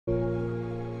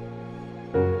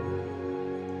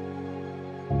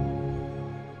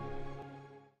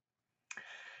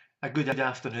A good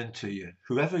afternoon to you,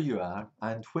 whoever you are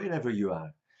and wherever you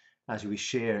are, as we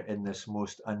share in this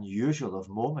most unusual of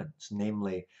moments,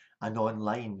 namely an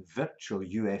online virtual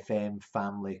UFM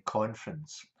family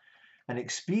conference, an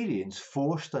experience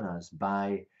forced on us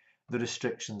by the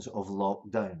restrictions of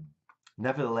lockdown.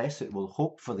 Nevertheless, it will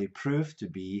hopefully prove to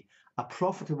be a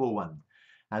profitable one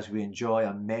as we enjoy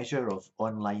a measure of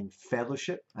online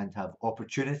fellowship and have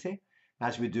opportunity,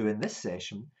 as we do in this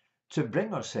session, to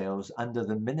bring ourselves under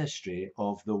the ministry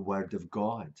of the Word of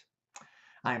God.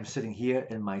 I am sitting here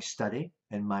in my study,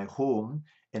 in my home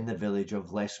in the village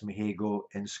of Lesmahago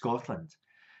in Scotland,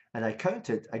 and I count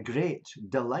it a great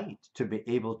delight to be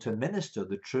able to minister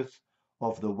the truth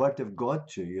of the Word of God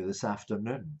to you this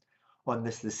afternoon on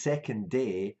the second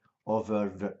day of our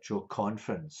virtual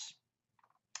conference.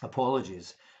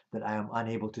 Apologies that I am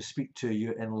unable to speak to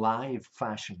you in live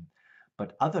fashion,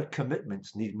 but other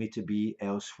commitments need me to be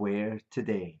elsewhere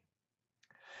today.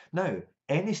 Now,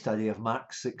 any study of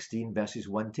Mark 16 verses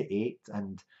 1 to 8,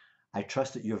 and I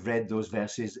trust that you've read those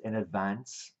verses in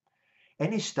advance,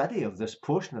 any study of this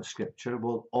portion of Scripture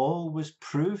will always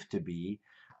prove to be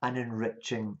an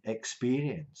enriching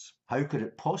experience. How could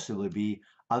it possibly be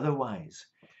otherwise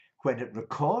when it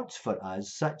records for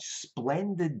us such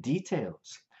splendid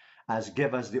details as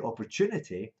give us the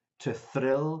opportunity to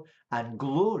thrill and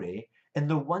glory in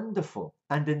the wonderful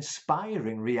and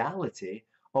inspiring reality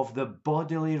of the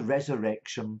bodily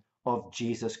resurrection of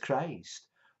Jesus Christ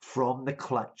from the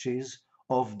clutches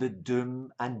of the doom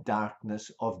and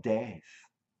darkness of death.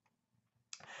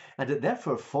 And it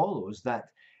therefore follows that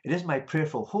it is my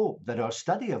prayerful hope that our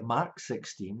study of Mark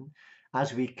 16,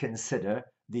 as we consider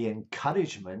the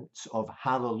encouragements of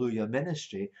Hallelujah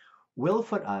ministry, will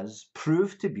for us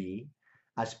prove to be,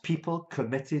 as people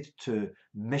committed to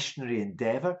missionary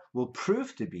endeavour, will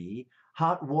prove to be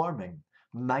heartwarming,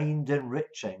 mind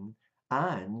enriching,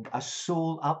 and a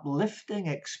soul uplifting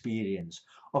experience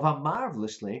of a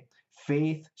marvellously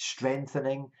faith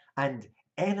strengthening and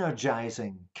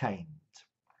energizing kind.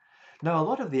 Now, a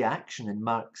lot of the action in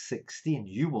Mark 16,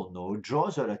 you will know,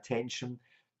 draws our attention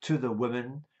to the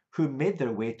women who made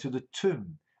their way to the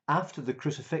tomb after the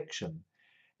crucifixion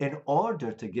in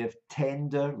order to give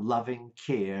tender, loving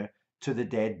care to the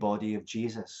dead body of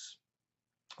Jesus.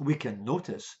 We can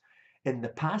notice in the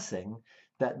passing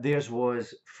that theirs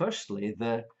was, firstly,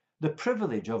 the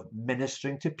privilege of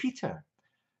ministering to Peter.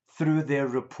 Through their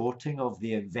reporting of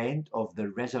the event of the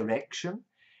resurrection,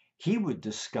 he would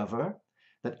discover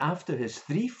that after his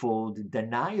threefold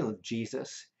denial of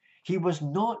Jesus, he was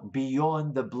not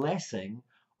beyond the blessing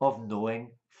of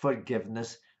knowing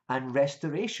forgiveness and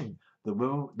restoration. The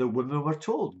women were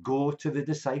told, go to the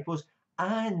disciples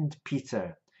and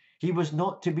Peter. He was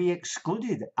not to be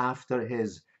excluded after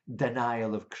his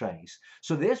denial of Christ.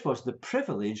 So this was the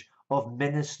privilege of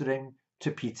ministering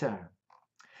to Peter.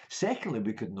 Secondly,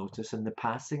 we could notice in the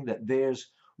passing that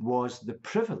theirs was the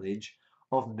privilege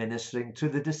of ministering to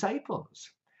the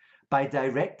disciples by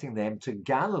directing them to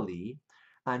Galilee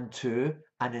and to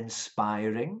an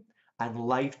inspiring and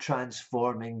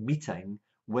life-transforming meeting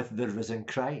with the risen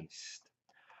Christ.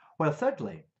 Well,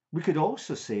 thirdly, we could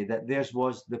also say that theirs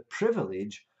was the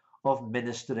privilege of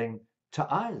ministering to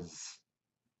us.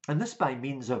 And this by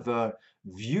means of our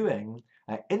viewing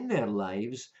in their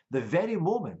lives the very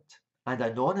moment, and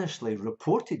an honestly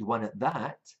reported one at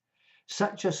that,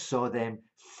 such as saw them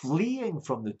fleeing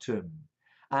from the tomb,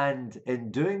 and in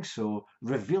doing so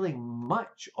revealing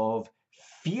much of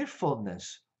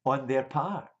fearfulness on their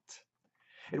part.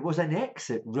 It was an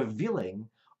exit revealing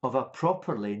of a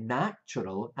properly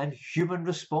natural and human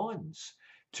response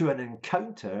to an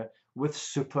encounter with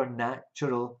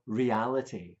supernatural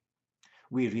reality.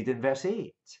 We read in verse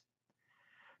 8,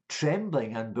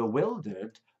 trembling and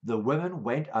bewildered, the women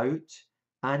went out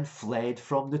and fled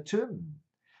from the tomb.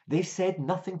 They said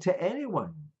nothing to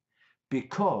anyone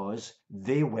because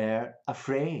they were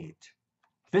afraid.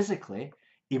 Physically,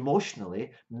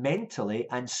 emotionally, mentally,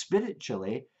 and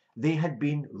spiritually, they had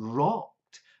been rocked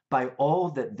by all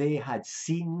that they had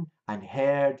seen and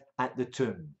heard at the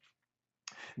tomb.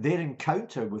 Their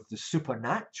encounter with the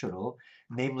supernatural,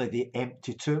 namely the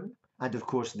empty tomb, and of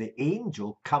course the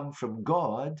angel come from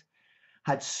God,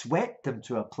 had swept them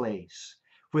to a place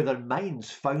where their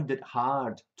minds found it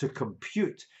hard to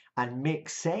compute and make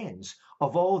sense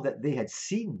of all that they had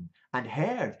seen and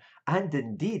heard, and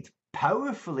indeed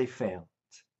powerfully felt.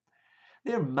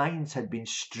 Their minds had been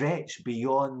stretched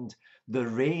beyond the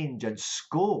range and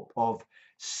scope of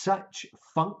such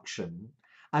function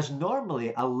as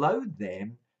normally allowed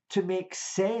them to make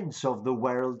sense of the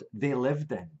world they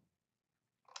lived in.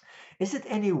 Is it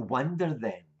any wonder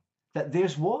then that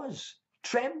theirs was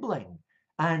trembling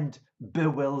and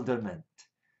bewilderment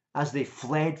as they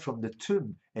fled from the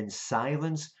tomb in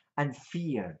silence and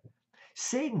fear,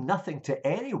 saying nothing to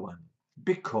anyone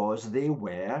because they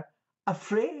were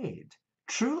afraid,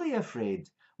 truly afraid,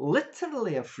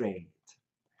 literally afraid.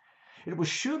 It was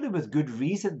surely with good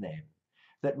reason then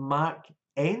that Mark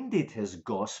ended his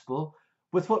gospel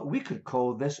with what we could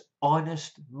call this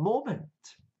honest moment,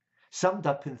 summed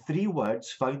up in 3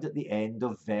 words found at the end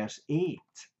of verse 8.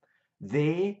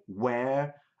 They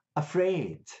were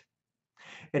afraid.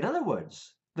 In other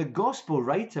words, the gospel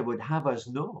writer would have us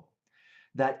know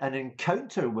that an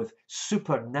encounter with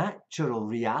supernatural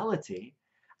reality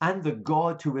and the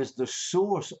God who is the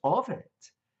source of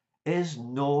it is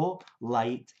no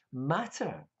light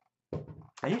matter.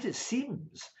 And yet it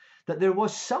seems that there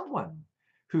was someone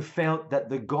who felt that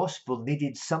the gospel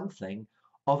needed something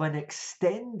of an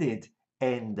extended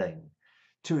ending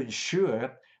to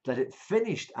ensure that it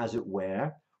finished, as it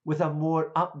were, with a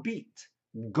more upbeat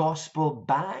gospel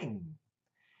bang.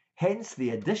 Hence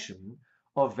the addition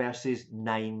of verses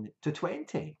 9 to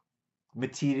 20.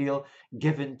 Material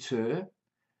given to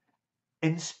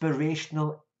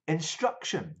inspirational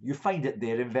instruction. You find it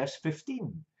there in verse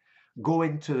 15. Go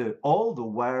into all the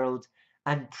world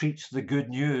and preach the good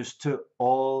news to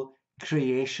all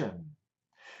creation.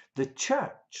 The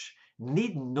church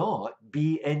need not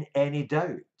be in any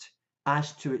doubt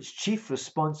as to its chief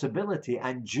responsibility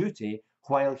and duty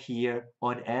while here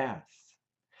on earth.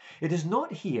 It is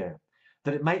not here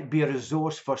that it might be a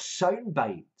resource for sound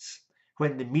bites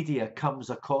when the media comes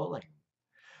a-calling,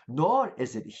 nor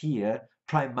is it here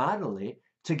primarily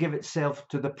to give itself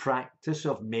to the practice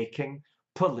of making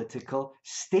political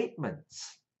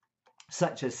statements,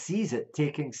 such as sees it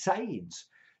taking sides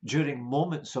during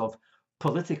moments of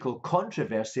political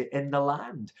controversy in the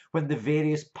land when the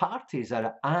various parties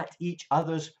are at each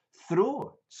other's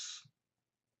throats.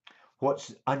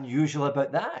 What's unusual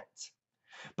about that?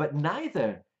 But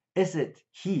neither is it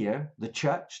here, the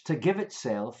church, to give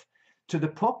itself to the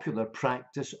popular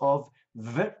practice of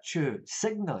virtue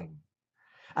signalling,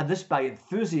 and this by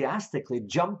enthusiastically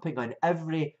jumping on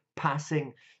every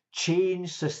passing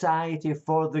change society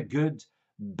for the good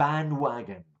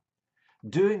bandwagon,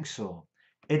 doing so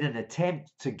in an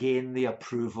attempt to gain the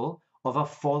approval of a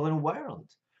fallen world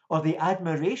or the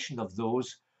admiration of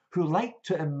those who like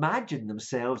to imagine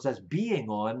themselves as being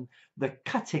on the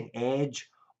cutting edge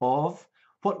of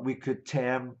what we could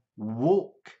term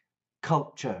woke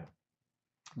culture.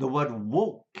 The word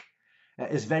woke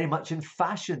is very much in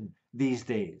fashion these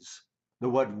days. The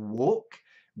word woke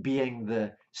being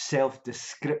the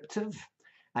self-descriptive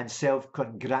and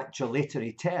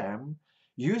self-congratulatory term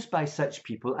used by such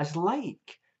people as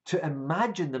like to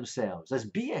imagine themselves as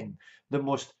being the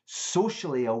most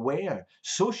socially aware,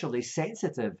 socially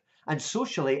sensitive, and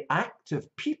socially active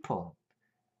people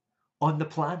on the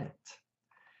planet,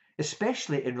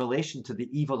 especially in relation to the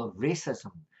evil of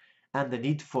racism and the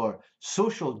need for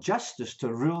social justice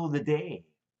to rule the day.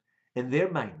 In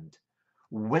their mind,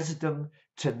 wisdom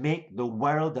to make the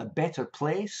world a better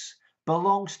place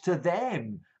belongs to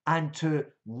them and to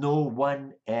no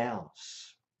one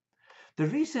else. The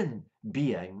reason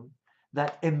being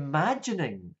that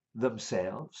imagining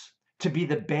themselves to be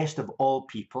the best of all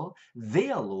people, they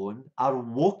alone are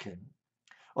woken,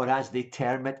 or as they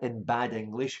term it in bad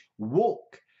English,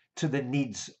 woke to the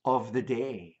needs of the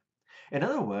day. In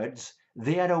other words,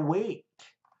 they are awake,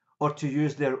 or to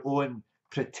use their own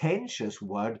pretentious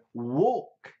word,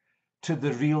 woke to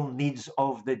the real needs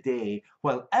of the day,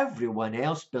 while everyone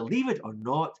else, believe it or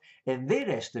not, in their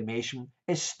estimation,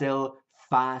 is still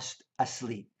fast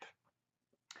asleep.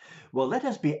 Well, let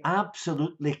us be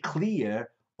absolutely clear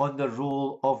on the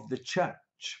role of the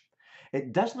church.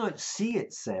 It does not see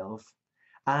itself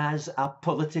as a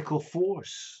political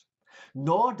force,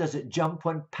 nor does it jump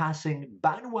on passing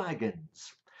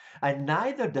bandwagons, and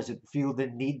neither does it feel the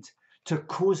need to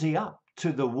cozy up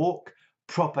to the woke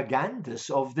propagandists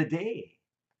of the day.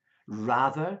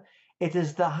 Rather, it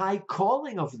is the high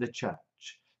calling of the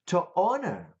church to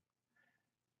honor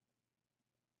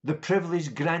the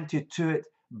privilege granted to it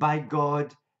by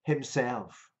God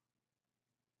himself,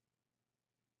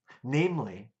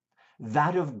 namely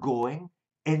that of going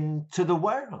into the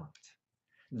world.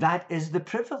 That is the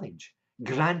privilege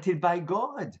granted by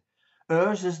God.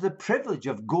 Ours is the privilege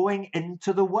of going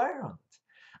into the world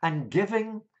and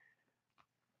giving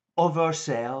of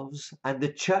ourselves, and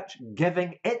the church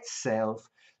giving itself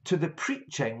to the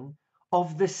preaching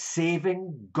of the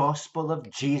saving gospel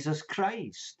of Jesus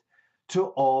Christ to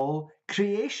all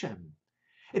creation.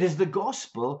 It is the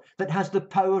gospel that has the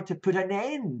power to put an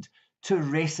end to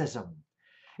racism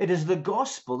It is the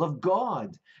gospel of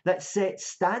God that sets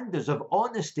standards of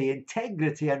honesty,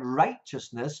 integrity, and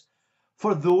righteousness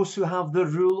for those who have the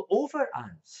rule over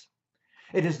us.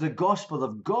 It is the gospel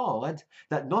of God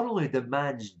that not only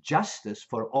demands justice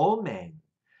for all men,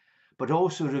 but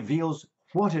also reveals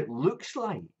what it looks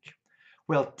like,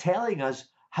 while telling us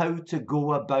how to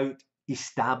go about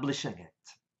establishing it.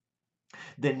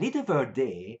 The need of our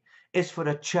day is for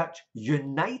a church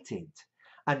united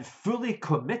and fully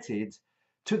committed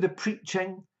to the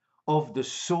preaching of the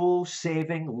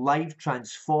soul-saving,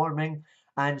 life-transforming,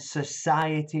 and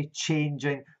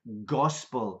society-changing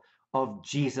gospel of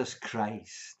Jesus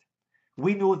Christ.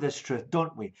 We know this truth,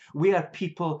 don't we? We are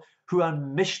people who are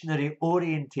missionary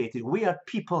orientated. We are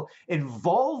people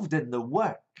involved in the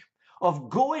work of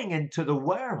going into the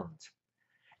world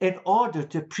in order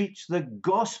to preach the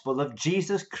gospel of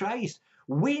Jesus Christ.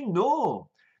 We know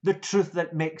the truth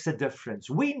that makes a difference.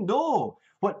 We know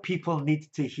what people need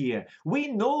to hear. We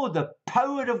know the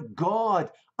power of God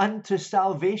unto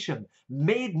salvation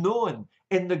made known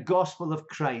in the gospel of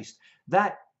Christ.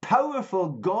 That powerful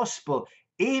gospel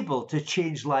able to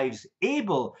change lives,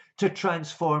 able to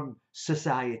transform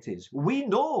societies. We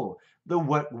know the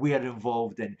work we are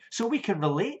involved in, so we can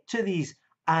relate to these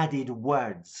added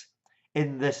words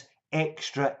in this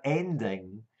extra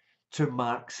ending to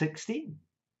Mark 16.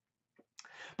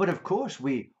 But of course,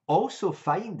 we also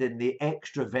find in the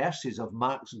extra verses of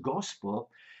Mark's gospel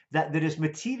that there is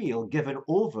material given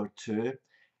over to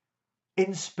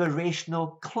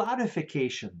inspirational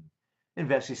clarification in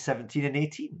verses 17 and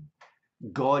 18.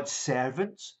 God's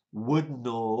servants will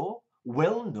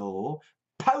know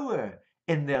power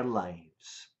in their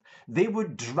lives. They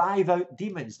would drive out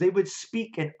demons. They would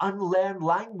speak in unlearned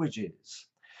languages.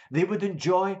 They would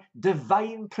enjoy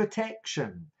divine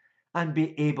protection and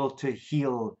be able to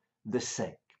heal the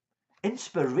sick.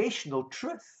 Inspirational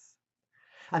truth.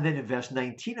 And then in verse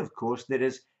 19, of course, there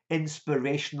is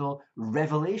inspirational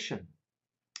revelation,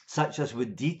 such as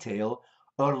would detail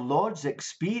our Lord's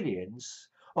experience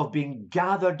of being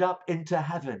gathered up into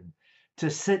heaven to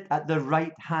sit at the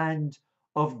right hand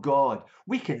of God.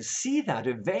 We can see that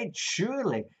event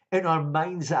surely in our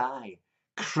mind's eye.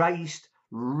 Christ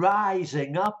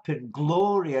rising up in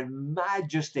glory and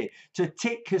majesty to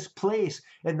take his place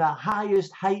in the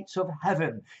highest heights of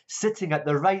heaven, sitting at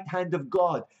the right hand of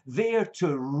God, there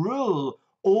to rule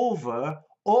over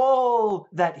all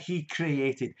that he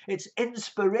created. It's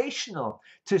inspirational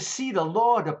to see the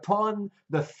Lord upon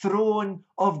the throne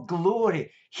of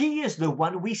glory. He is the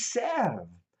one we serve.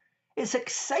 It's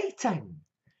exciting.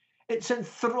 It's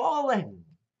enthralling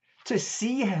to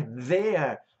see him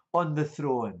there on the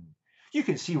throne. You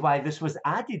can see why this was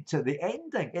added to the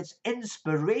ending. It's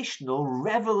inspirational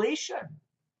revelation.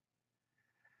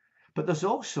 But there's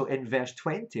also in verse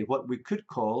 20 what we could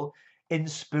call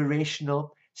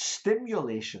inspirational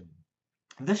stimulation.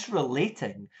 This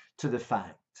relating to the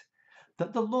fact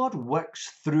that the Lord works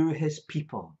through his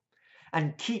people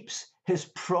and keeps his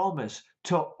promise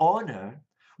to honor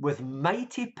with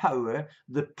mighty power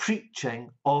the preaching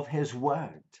of his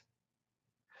word.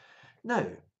 Now,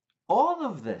 all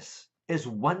of this is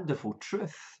wonderful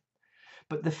truth,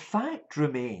 but the fact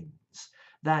remains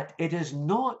that it is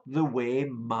not the way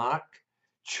Mark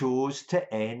chose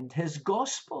to end his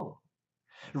gospel.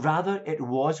 Rather, it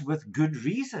was with good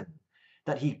reason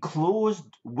that he closed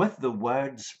with the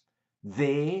words,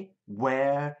 "They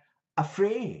were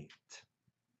afraid."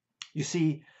 You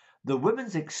see, the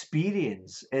woman's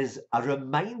experience is a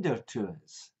reminder to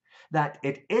us that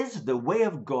it is the way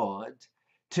of God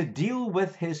to deal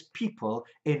with his people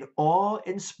in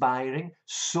awe-inspiring,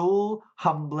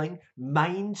 soul-humbling,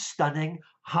 mind-stunning,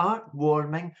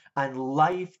 heart-warming, and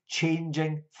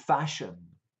life-changing fashion.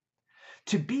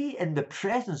 To be in the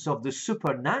presence of the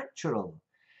supernatural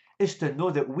is to know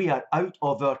that we are out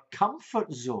of our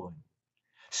comfort zone.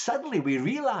 Suddenly we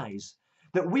realize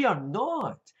that we are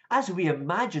not, as we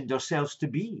imagined ourselves to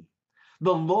be,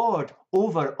 the Lord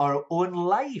over our own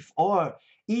life or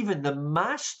even the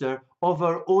master of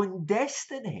our own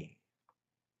destiny.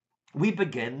 We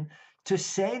begin to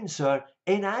sense our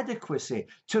inadequacy,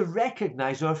 to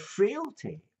recognize our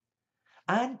frailty,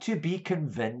 and to be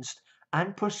convinced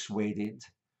and persuaded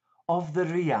of the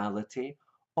reality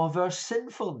of our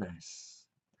sinfulness.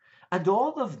 And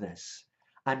all of this,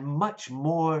 and much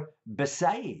more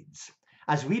besides,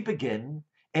 as we begin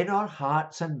in our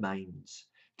hearts and minds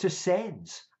to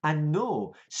sense and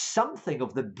know something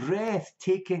of the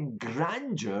breathtaking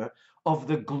grandeur of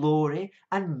the glory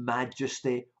and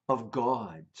majesty of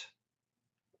God.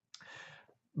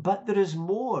 But there is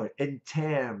more in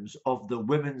terms of the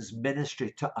women's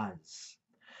ministry to us,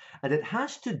 and it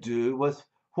has to do with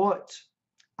what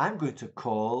I'm going to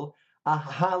call a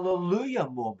hallelujah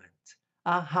moment.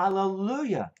 A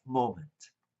hallelujah moment.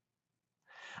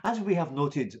 As we have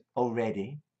noted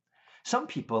already, some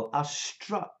people are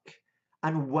struck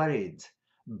and worried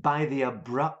by the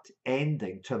abrupt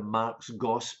ending to Mark's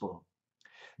Gospel.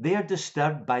 They are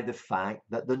disturbed by the fact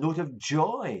that the note of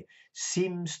joy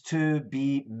seems to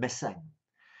be missing,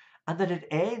 and that it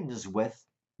ends with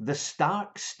the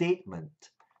stark statement,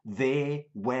 they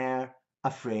were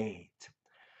afraid.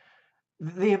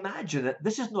 They imagine that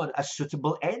this is not a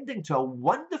suitable ending to a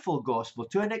wonderful gospel,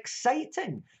 to an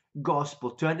exciting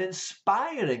gospel, to an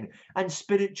inspiring and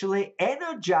spiritually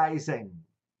energizing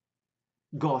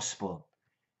gospel.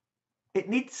 It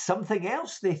needs something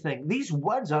else, they think. These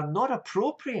words are not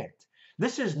appropriate.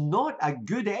 This is not a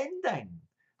good ending.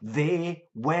 They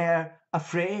were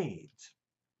afraid.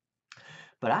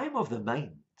 But I'm of the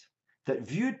mind that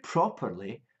viewed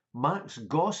properly, Mark's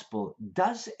gospel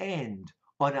does end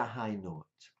on a high note,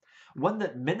 one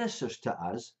that ministers to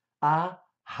us a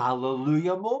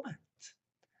hallelujah moment.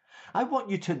 I want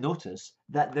you to notice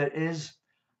that there is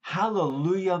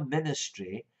hallelujah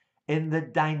ministry in the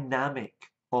dynamic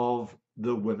of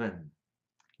the women.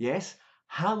 Yes,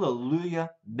 hallelujah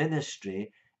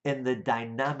ministry in the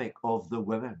dynamic of the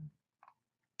women.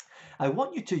 I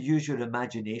want you to use your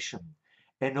imagination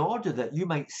in order that you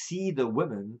might see the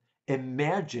women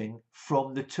emerging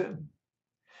from the tomb.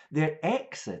 Their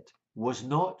exit was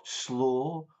not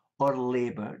slow or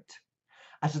laboured,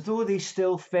 as though they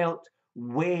still felt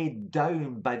weighed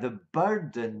down by the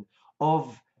burden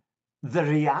of the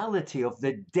reality of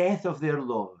the death of their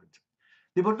Lord.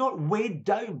 They were not weighed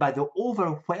down by the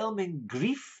overwhelming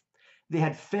grief they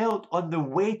had felt on the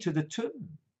way to the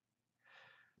tomb.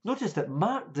 Notice that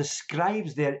Mark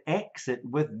describes their exit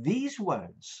with these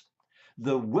words.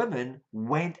 The women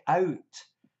went out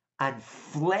and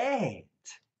fled.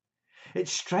 It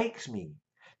strikes me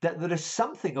that there is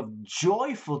something of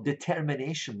joyful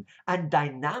determination and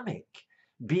dynamic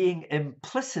being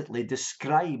implicitly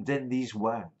described in these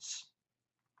words.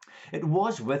 It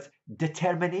was with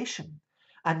determination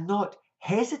and not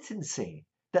hesitancy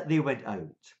that they went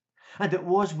out, and it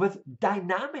was with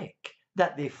dynamic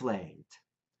that they fled.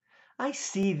 I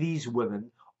see these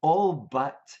women all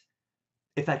but,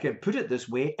 if I can put it this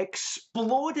way,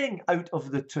 exploding out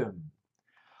of the tomb.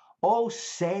 All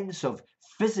sense of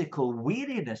physical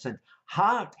weariness and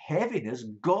heart heaviness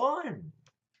gone.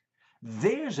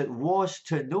 Theirs it was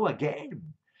to know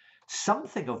again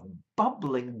something of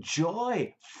bubbling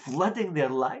joy flooding their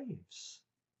lives.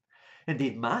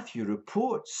 Indeed, Matthew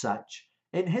reports such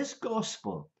in his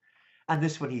gospel, and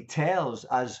this when he tells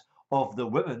us of the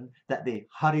women that they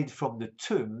hurried from the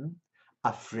tomb,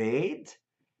 afraid,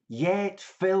 yet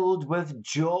filled with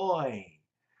joy.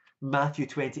 Matthew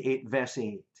 28 verse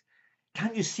 8.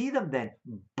 Can you see them then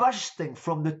bursting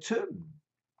from the tomb,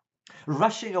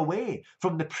 rushing away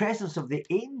from the presence of the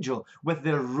angel with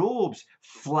their robes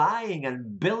flying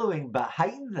and billowing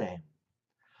behind them?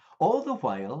 All the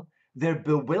while, their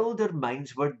bewildered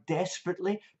minds were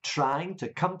desperately trying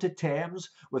to come to terms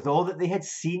with all that they had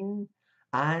seen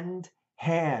and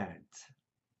heard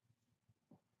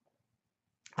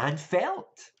and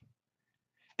felt.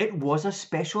 It was a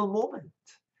special moment,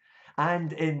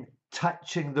 and in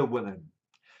touching the women,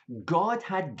 God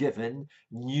had given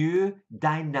new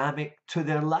dynamic to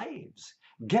their lives,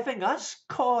 giving us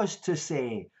cause to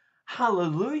say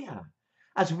hallelujah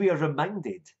as we are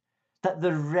reminded that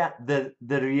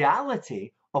the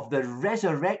reality of the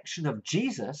resurrection of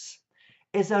Jesus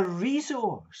is a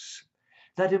resource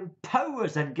that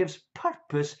empowers and gives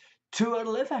purpose to our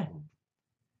living.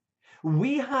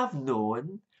 We have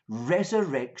known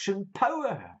resurrection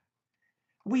power.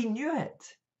 We knew it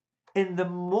in the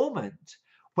moment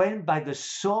when, by the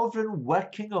sovereign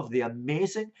working of the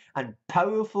amazing and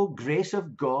powerful grace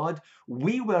of God,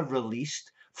 we were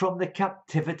released from the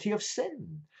captivity of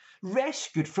sin,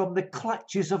 rescued from the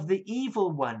clutches of the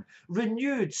evil one,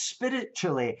 renewed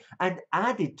spiritually, and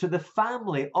added to the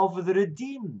family of the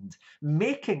redeemed,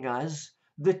 making us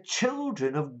the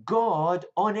children of God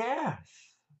on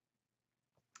earth.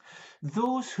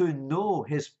 Those who know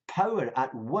his power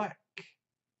at work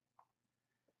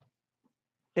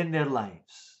in their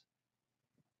lives.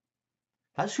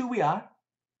 That's who we are.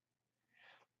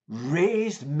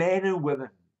 Raised men and women,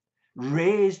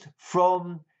 raised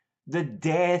from the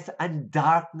death and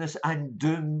darkness and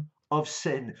doom of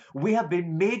sin. We have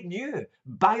been made new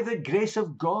by the grace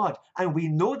of God, and we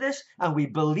know this and we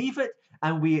believe it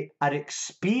and we are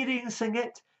experiencing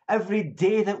it every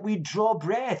day that we draw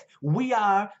breath. We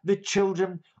are the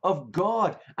children of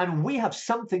God, and we have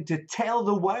something to tell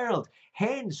the world.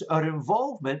 Hence our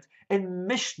involvement in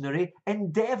missionary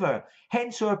endeavour.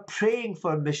 Hence our praying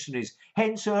for missionaries.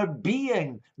 Hence our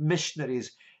being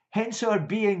missionaries. Hence our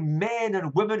being men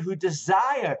and women who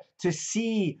desire to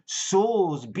see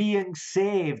souls being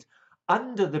saved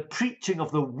under the preaching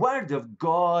of the Word of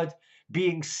God,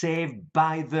 being saved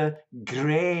by the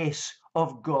grace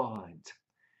of God.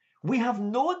 We have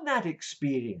known that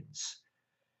experience.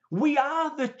 We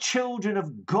are the children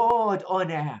of God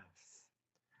on earth.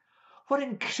 What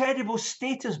incredible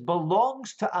status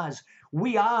belongs to us.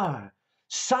 We are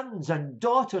sons and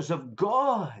daughters of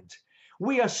God.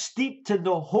 We are steeped in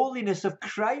the holiness of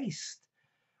Christ.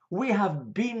 We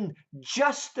have been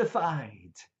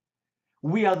justified.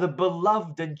 We are the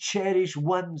beloved and cherished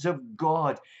ones of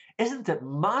God. Isn't it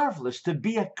marvelous to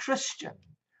be a Christian?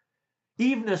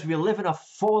 Even as we live in a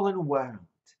fallen world,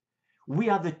 we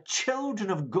are the children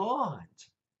of God.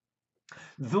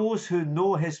 Those who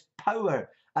know his power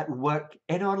at work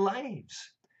in our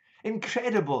lives.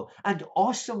 Incredible and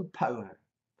awesome power.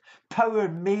 Power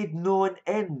made known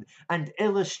in and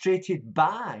illustrated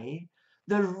by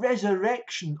the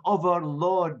resurrection of our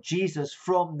Lord Jesus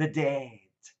from the dead.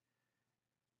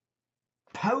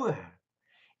 Power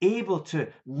able to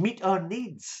meet our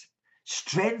needs,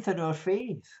 strengthen our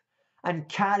faith, and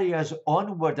carry us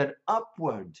onward and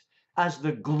upward as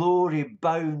the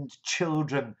glory-bound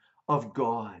children of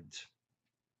God.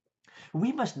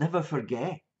 We must never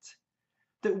forget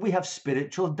that we have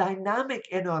spiritual dynamic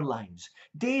in our lives.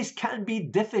 Days can be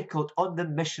difficult on the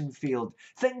mission field.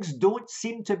 Things don't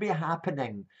seem to be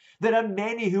happening. There are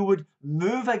many who would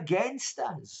move against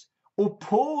us,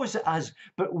 oppose us,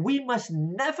 but we must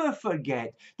never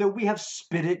forget that we have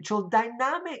spiritual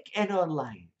dynamic in our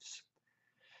lives,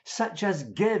 such as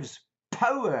gives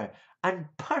power and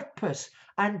purpose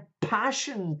and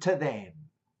passion to them.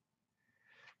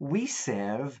 We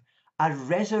serve a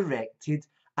resurrected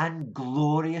and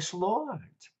glorious Lord,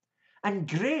 and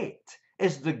great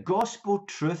is the gospel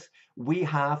truth we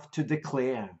have to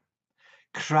declare.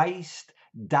 Christ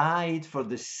died for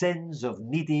the sins of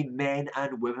needy men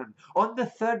and women. On the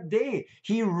third day,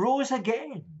 he rose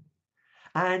again.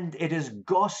 And it is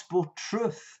gospel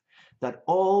truth that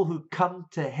all who come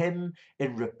to him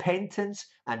in repentance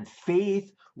and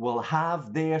faith will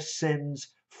have their sins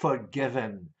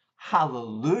forgiven.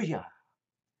 Hallelujah.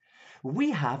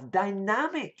 We have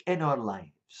dynamic in our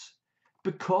lives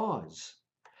because,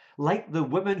 like the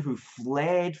women who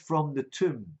fled from the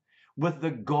tomb with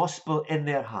the gospel in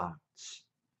their hearts,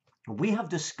 we have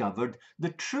discovered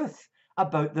the truth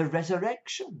about the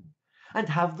resurrection and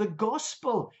have the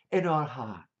gospel in our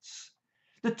hearts.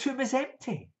 The tomb is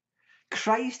empty.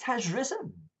 Christ has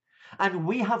risen, and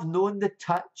we have known the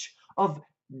touch of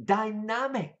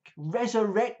dynamic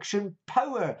resurrection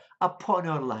power upon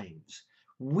our lives.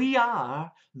 We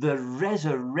are the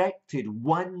resurrected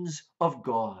ones of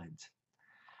God.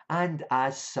 And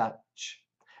as such,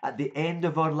 at the end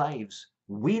of our lives,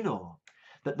 we know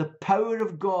that the power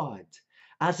of God,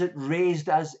 as it raised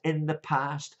us in the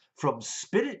past from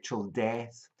spiritual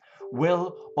death,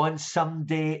 will on some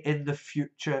day in the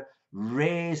future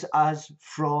raise us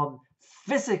from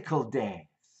physical death.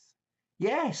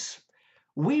 Yes,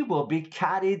 we will be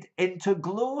carried into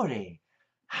glory.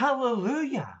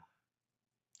 Hallelujah.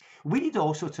 We need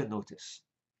also to notice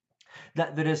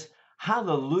that there is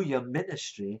hallelujah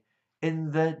ministry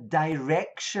in the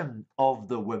direction of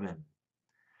the women.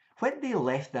 When they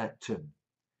left that tomb,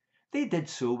 they did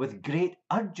so with great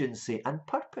urgency and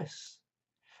purpose,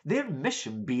 their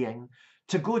mission being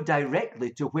to go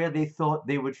directly to where they thought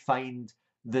they would find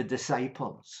the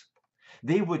disciples.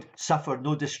 They would suffer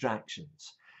no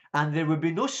distractions, and there would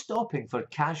be no stopping for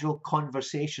casual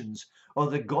conversations or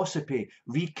the gossipy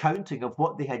recounting of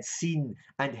what they had seen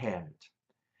and heard.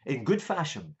 In good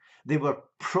fashion, they were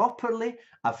properly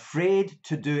afraid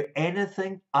to do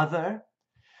anything other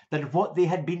than what they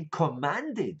had been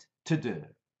commanded to do.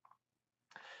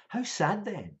 How sad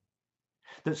then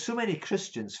that so many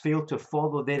Christians fail to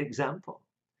follow their example,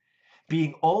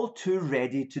 being all too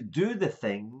ready to do the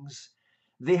things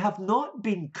they have not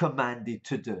been commanded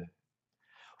to do,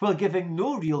 while giving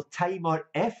no real time or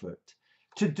effort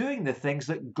to doing the things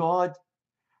that God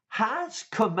has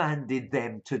commanded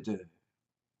them to do.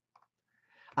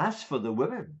 As for the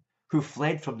women who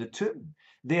fled from the tomb,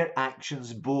 their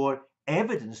actions bore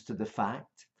evidence to the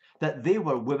fact that they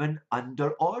were women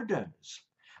under orders,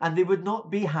 and they would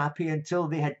not be happy until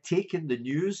they had taken the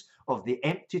news of the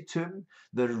empty tomb,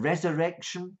 the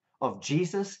resurrection of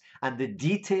Jesus, and the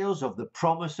details of the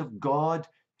promise of God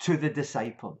to the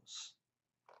disciples.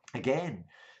 Again,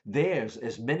 theirs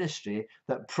is ministry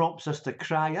that prompts us to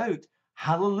cry out,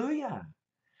 hallelujah.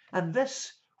 And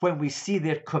this, when we see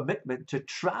their commitment to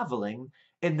traveling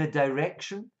in the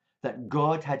direction that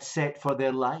God had set for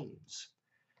their lives.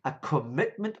 A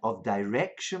commitment of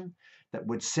direction that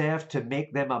would serve to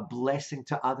make them a blessing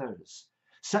to others,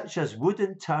 such as would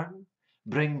in turn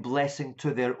bring blessing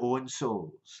to their own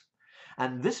souls.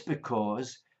 And this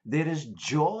because there is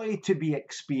joy to be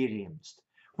experienced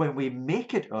when we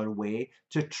make it our way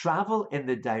to travel in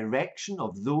the direction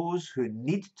of those who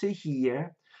need to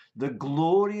hear the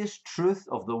glorious truth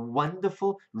of the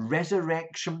wonderful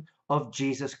resurrection of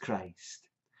Jesus Christ.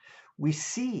 We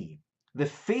see the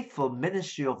faithful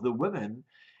ministry of the women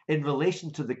in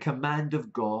relation to the command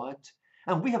of God,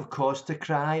 and we have cause to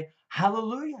cry,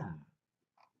 hallelujah.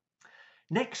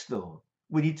 Next, though,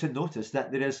 we need to notice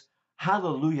that there is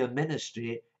hallelujah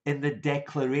ministry in the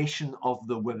declaration of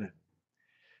the women.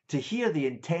 To hear the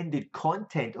intended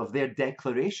content of their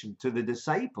declaration to the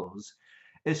disciples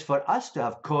is for us to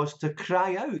have cause to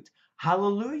cry out,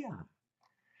 hallelujah.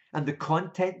 And the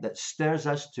content that stirs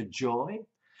us to joy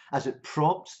as it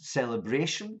prompts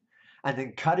celebration and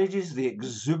encourages the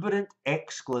exuberant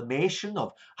exclamation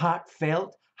of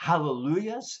heartfelt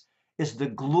hallelujahs is the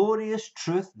glorious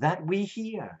truth that we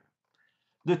hear.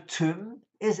 The tomb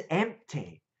is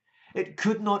empty. It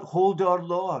could not hold our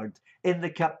Lord in the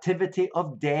captivity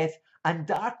of death and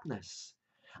darkness.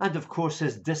 And of course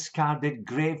his discarded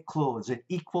grave clothes in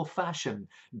equal fashion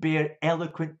bear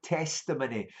eloquent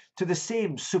testimony to the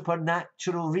same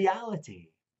supernatural reality.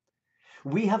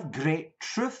 We have great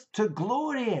truth to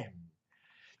glory in.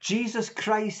 Jesus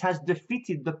Christ has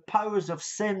defeated the powers of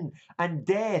sin and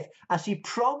death as he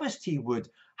promised he would.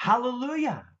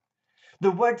 Hallelujah.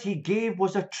 The word he gave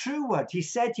was a true word. He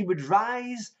said he would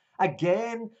rise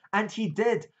again, and he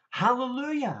did.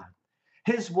 Hallelujah.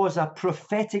 His was a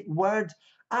prophetic word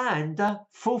and a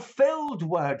fulfilled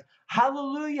word.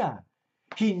 Hallelujah.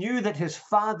 He knew that his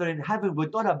Father in heaven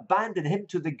would not abandon him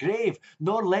to the grave,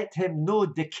 nor let him know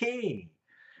decay.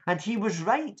 And he was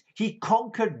right. He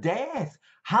conquered death.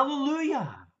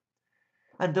 Hallelujah.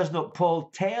 And does not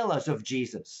Paul tell us of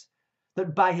Jesus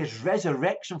that by his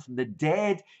resurrection from the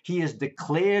dead, he is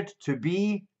declared to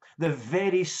be the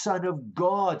very Son of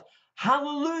God?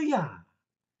 Hallelujah.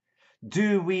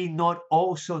 Do we not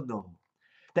also know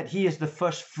that he is the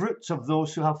first fruits of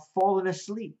those who have fallen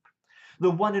asleep,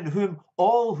 the one in whom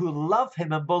all who love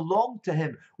him and belong to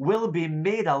him will be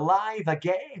made alive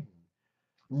again,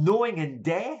 knowing in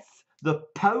death the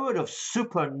power of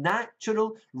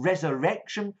supernatural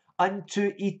resurrection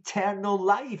unto eternal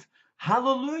life?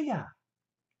 Hallelujah.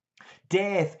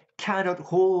 Death cannot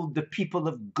hold the people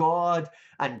of God,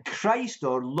 and Christ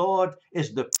our Lord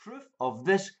is the proof of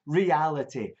this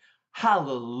reality.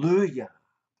 Hallelujah.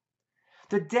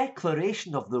 The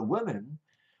declaration of the women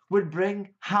would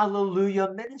bring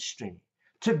hallelujah ministry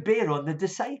to bear on the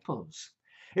disciples.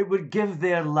 It would give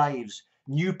their lives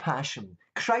new passion.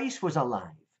 Christ was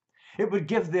alive. It would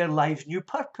give their lives new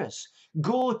purpose.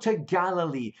 Go to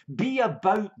Galilee. Be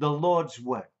about the Lord's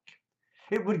work.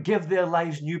 It would give their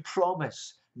lives new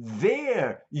promise.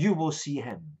 There you will see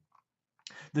him.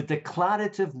 The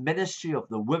declarative ministry of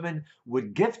the women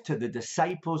would give to the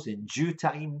disciples in due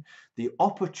time the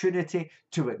opportunity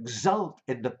to exult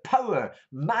in the power,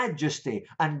 majesty,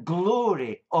 and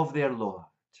glory of their Lord,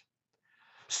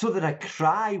 so that a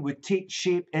cry would take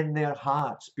shape in their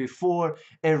hearts before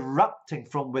erupting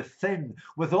from within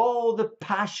with all the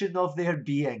passion of their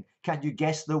being. Can you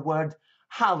guess the word?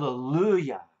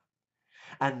 Hallelujah.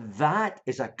 And that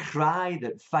is a cry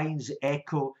that finds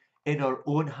echo in our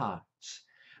own hearts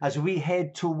as we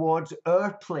head towards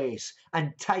our place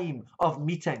and time of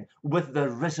meeting with the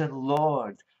risen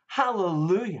Lord.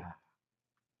 Hallelujah.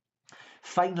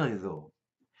 Finally, though,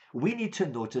 we need to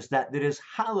notice that there is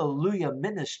hallelujah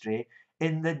ministry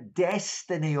in the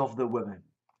destiny of the women.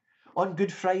 On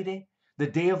Good Friday, the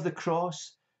day of the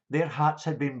cross, their hearts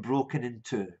had been broken in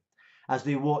two as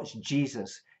they watched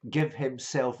Jesus give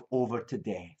himself over to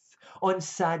death. On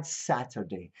Sad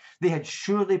Saturday, they had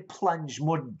surely plunged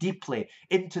more deeply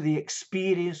into the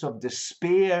experience of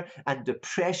despair and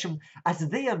depression as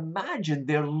they imagined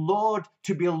their Lord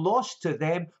to be lost to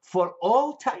them for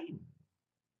all time.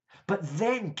 But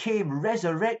then came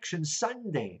Resurrection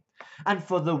Sunday, and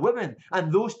for the women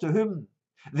and those to whom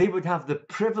they would have the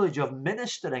privilege of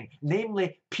ministering,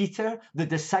 namely Peter, the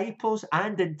disciples,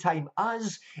 and in time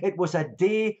us, it was a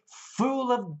day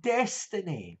full of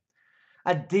destiny,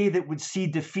 a day that would see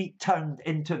defeat turned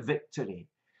into victory,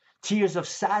 tears of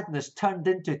sadness turned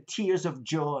into tears of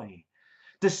joy,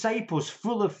 Disciples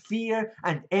full of fear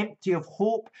and empty of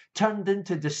hope turned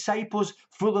into disciples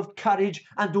full of courage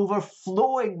and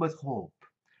overflowing with hope.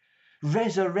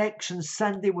 Resurrection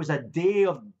Sunday was a day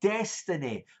of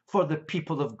destiny for the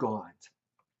people of God.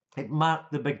 It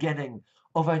marked the beginning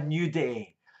of a new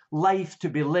day, life to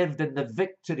be lived in the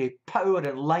victory, power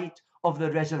and light of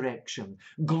the resurrection,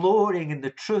 glorying in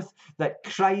the truth that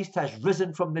Christ has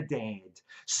risen from the dead.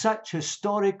 Such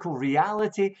historical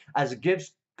reality as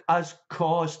gives us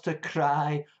cause to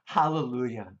cry,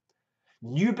 hallelujah.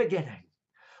 New beginning,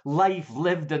 life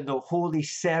lived in the holy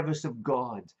service of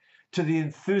God, to the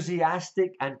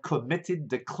enthusiastic and committed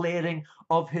declaring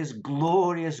of his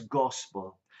glorious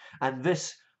gospel, and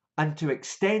to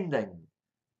extending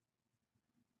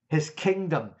his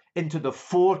kingdom into the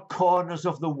four corners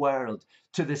of the world,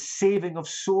 to the saving of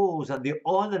souls and the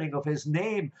honoring of his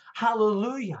name.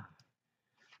 Hallelujah.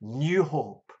 New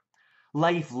hope,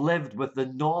 life lived with the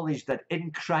knowledge that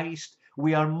in Christ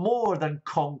we are more than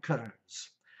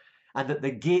conquerors, and that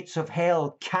the gates of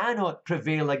hell cannot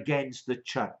prevail against the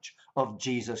church of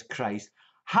Jesus Christ.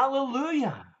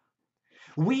 Hallelujah.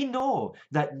 We know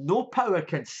that no power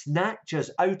can snatch us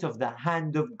out of the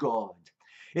hand of God.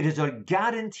 It is our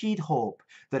guaranteed hope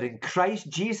that in Christ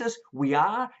Jesus we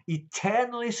are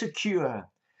eternally secure,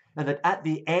 and that at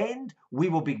the end we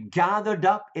will be gathered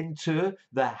up into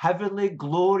the heavenly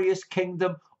glorious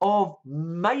kingdom of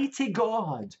mighty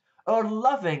God, our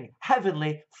loving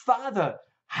heavenly Father.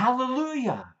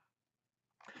 Hallelujah.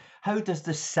 How does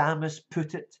the psalmist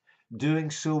put it, doing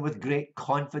so with great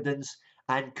confidence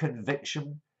and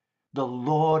conviction? The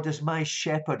Lord is my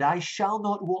shepherd, I shall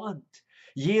not want.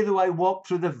 Yea, though I walk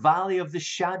through the valley of the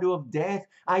shadow of death,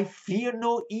 I fear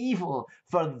no evil,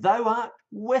 for thou art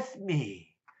with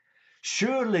me.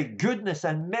 Surely goodness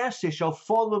and mercy shall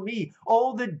follow me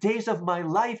all the days of my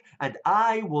life, and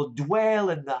I will dwell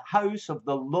in the house of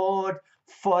the Lord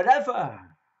forever.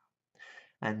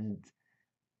 And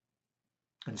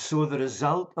so the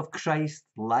result of Christ's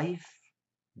life,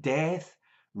 death,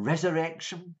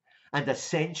 resurrection, and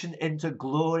ascension into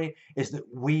glory is that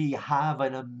we have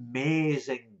an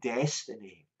amazing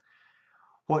destiny.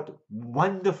 What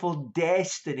wonderful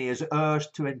destiny is ours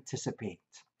to anticipate.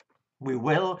 We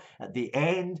will, at the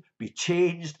end, be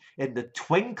changed in the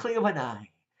twinkling of an eye,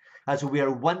 as we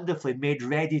are wonderfully made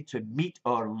ready to meet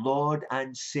our Lord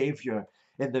and Saviour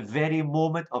in the very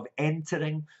moment of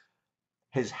entering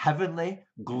his heavenly,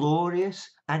 glorious,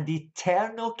 and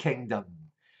eternal kingdom,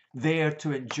 there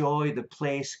to enjoy the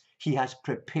place he has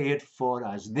prepared for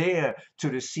us, there to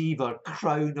receive our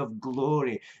crown of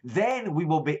glory. Then we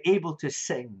will be able to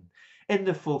sing, in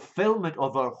the fulfillment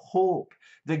of our hope,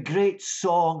 the great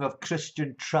song of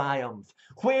Christian triumph.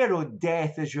 Where, O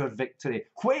death, is your victory?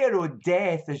 Where, O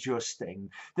death, is your sting?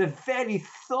 The very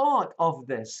thought of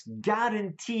this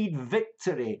guaranteed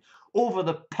victory over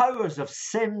the powers of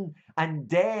sin and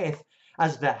death,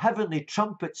 as the heavenly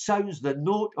trumpet sounds the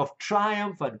note of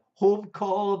triumph and home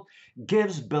call,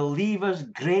 gives believers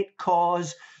great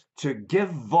cause to give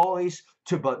voice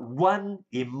to but one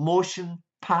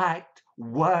emotion-packed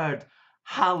word,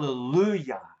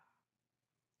 hallelujah.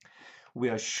 We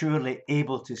are surely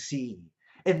able to see,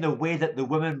 in the way that the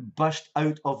women burst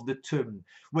out of the tomb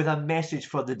with a message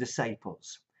for the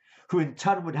disciples, who in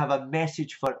turn would have a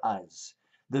message for us,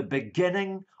 the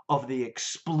beginning of the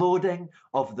exploding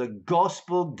of the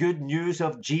gospel good news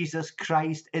of Jesus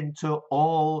Christ into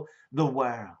all the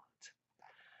world.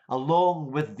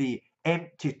 Along with the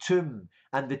empty tomb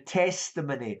and the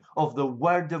testimony of the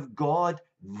Word of God,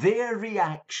 their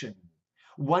reaction,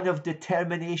 one of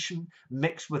determination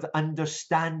mixed with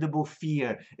understandable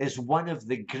fear, is one of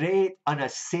the great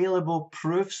unassailable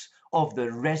proofs of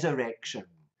the resurrection.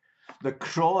 The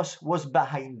cross was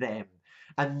behind them,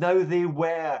 and now they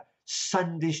were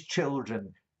Sunday's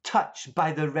children, touched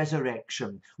by the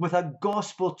resurrection, with a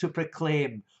gospel to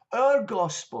proclaim, our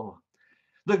gospel,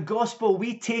 the gospel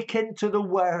we take into the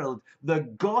world, the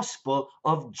gospel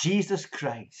of Jesus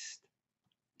Christ.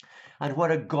 And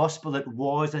what a gospel it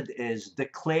was and is,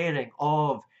 declaring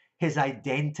of his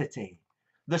identity,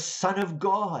 the Son of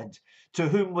God, to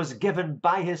whom was given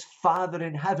by his Father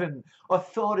in heaven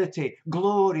authority,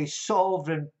 glory,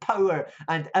 sovereign power,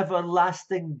 and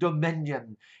everlasting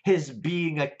dominion, his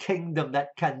being a kingdom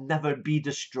that can never be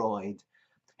destroyed.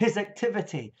 His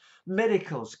activity,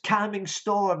 miracles, calming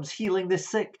storms, healing the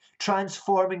sick,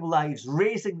 transforming lives,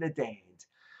 raising the dead.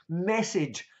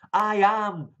 Message, I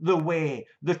am the way,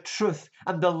 the truth,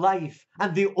 and the life,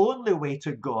 and the only way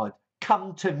to God.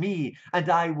 Come to me, and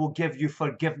I will give you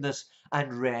forgiveness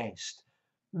and rest.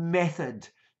 Method,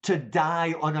 to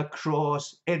die on a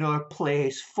cross in our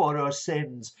place for our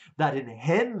sins, that in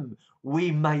him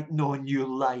we might know new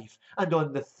life, and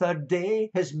on the third day,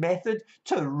 his method,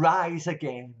 to rise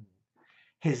again.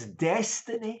 His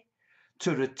destiny,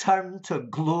 to return to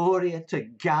glory and to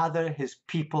gather his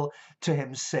people to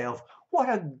himself. What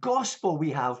a gospel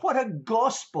we have. What a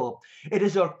gospel. It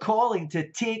is our calling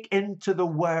to take into the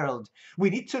world. We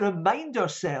need to remind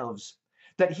ourselves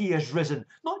that he is risen,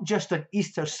 not just on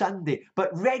Easter Sunday, but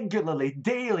regularly,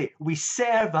 daily. We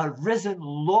serve a risen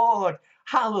Lord.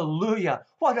 Hallelujah.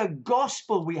 What a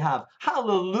gospel we have.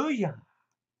 Hallelujah.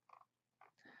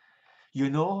 You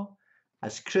know,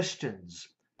 as Christians,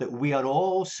 that we are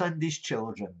all Sunday's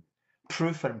children,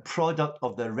 proof and product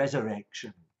of the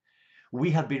resurrection. We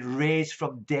have been raised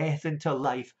from death into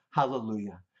life,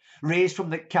 hallelujah. Raised from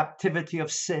the captivity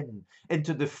of sin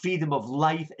into the freedom of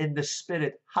life in the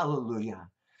Spirit, hallelujah.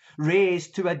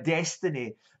 Raised to a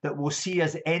destiny that will see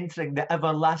us entering the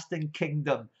everlasting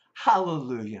kingdom,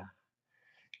 hallelujah.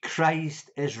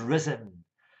 Christ is risen,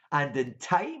 and in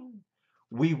time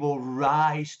we will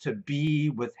rise to be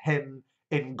with him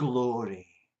in glory.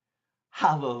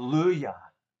 Hallelujah.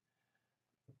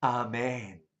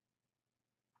 Amen.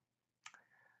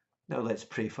 Now let's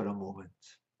pray for a moment.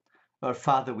 Our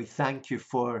Father, we thank you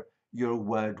for your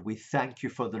word. We thank you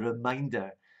for the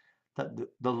reminder that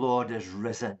the Lord is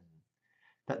risen,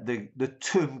 that the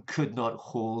tomb could not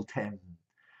hold him,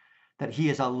 that he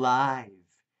is alive.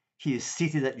 He is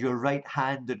seated at your right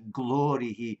hand in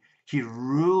glory. He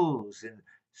rules in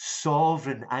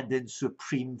sovereign and in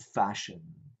supreme fashion.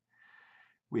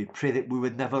 We pray that we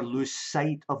would never lose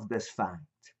sight of this fact,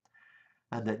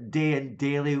 and that day and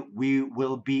daily we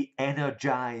will be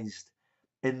energized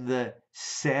in the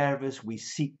service we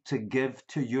seek to give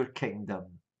to your kingdom.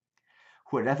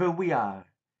 Wherever we are,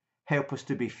 help us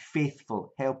to be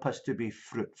faithful, help us to be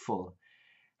fruitful,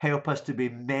 help us to be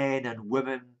men and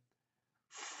women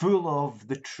full of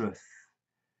the truth.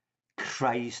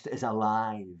 Christ is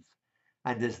alive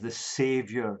and is the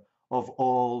Saviour of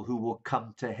all who will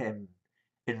come to him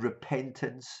in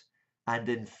repentance and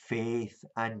in faith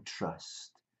and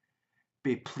trust.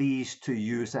 Be pleased to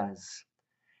use us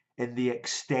in the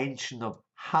extension of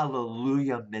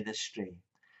Hallelujah ministry,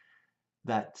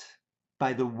 that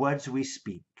by the words we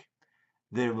speak,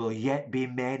 there will yet be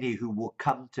many who will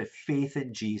come to faith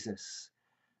in Jesus,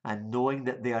 and knowing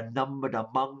that they are numbered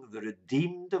among the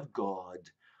redeemed of God,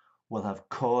 will have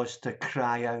cause to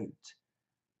cry out,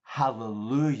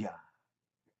 Hallelujah.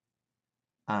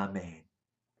 Amen.